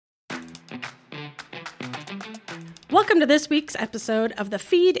Welcome to this week's episode of the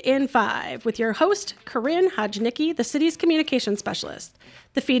Feed in 5 with your host, Corinne Hodgnicki, the city's communications specialist.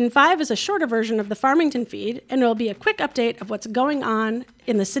 The Feed in 5 is a shorter version of the Farmington feed, and it will be a quick update of what's going on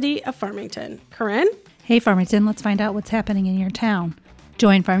in the City of Farmington. Corinne? Hey Farmington, let's find out what's happening in your town.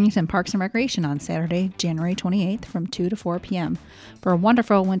 Join Farmington Parks and Recreation on Saturday, January 28th from 2 to 4 p.m. for a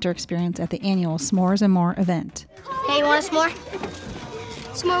wonderful winter experience at the annual S'mores and More event. Hey, you want a s'more?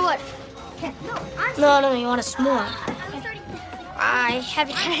 S'more what? No, you want a s'more. I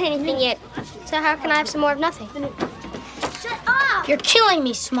haven't had anything yet, so how can I have some more of nothing? Shut up! You're killing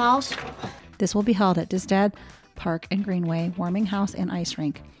me, Smalls. This will be held at Disdad Park and Greenway, Warming House, and Ice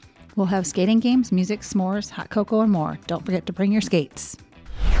Rink. We'll have skating games, music, s'mores, hot cocoa, and more. Don't forget to bring your skates.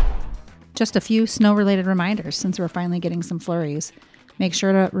 Just a few snow-related reminders since we're finally getting some flurries. Make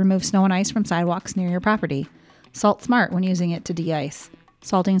sure to remove snow and ice from sidewalks near your property. Salt smart when using it to de-ice.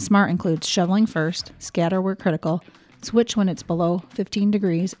 Salting smart includes shoveling first, scatter where critical, switch when it's below 15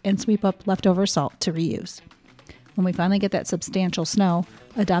 degrees, and sweep up leftover salt to reuse. When we finally get that substantial snow,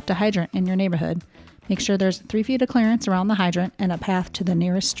 adopt a hydrant in your neighborhood. Make sure there's 3 feet of clearance around the hydrant and a path to the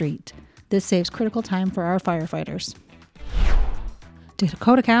nearest street. This saves critical time for our firefighters.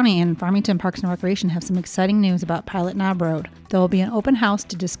 Dakota County and Farmington Parks and Recreation have some exciting news about Pilot Knob Road. There will be an open house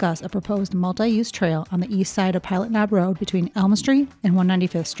to discuss a proposed multi-use trail on the east side of Pilot Knob Road between Elm Street and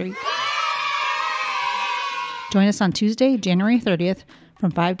 195th Street. Join us on Tuesday, January 30th from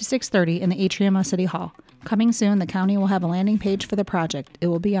 5 to 6:30 in the atrium of City Hall. Coming soon, the county will have a landing page for the project. It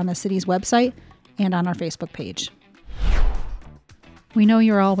will be on the city's website and on our Facebook page. We know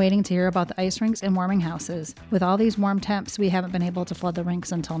you're all waiting to hear about the ice rinks and warming houses. With all these warm temps, we haven't been able to flood the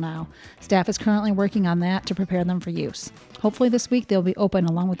rinks until now. Staff is currently working on that to prepare them for use. Hopefully this week they'll be open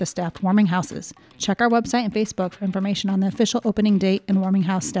along with the staffed warming houses. Check our website and Facebook for information on the official opening date and warming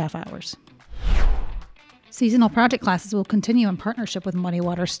house staff hours. Seasonal project classes will continue in partnership with Muddy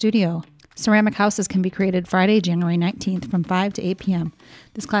Water Studio. Ceramic houses can be created Friday, January 19th from 5 to 8 p.m.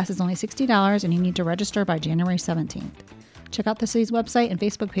 This class is only $60 and you need to register by January 17th. Check out the city's website and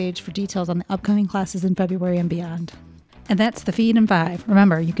Facebook page for details on the upcoming classes in February and beyond. And that's the Feed in 5.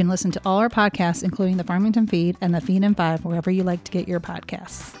 Remember, you can listen to all our podcasts, including the Farmington Feed and the Feed in 5, wherever you like to get your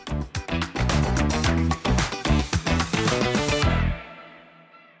podcasts.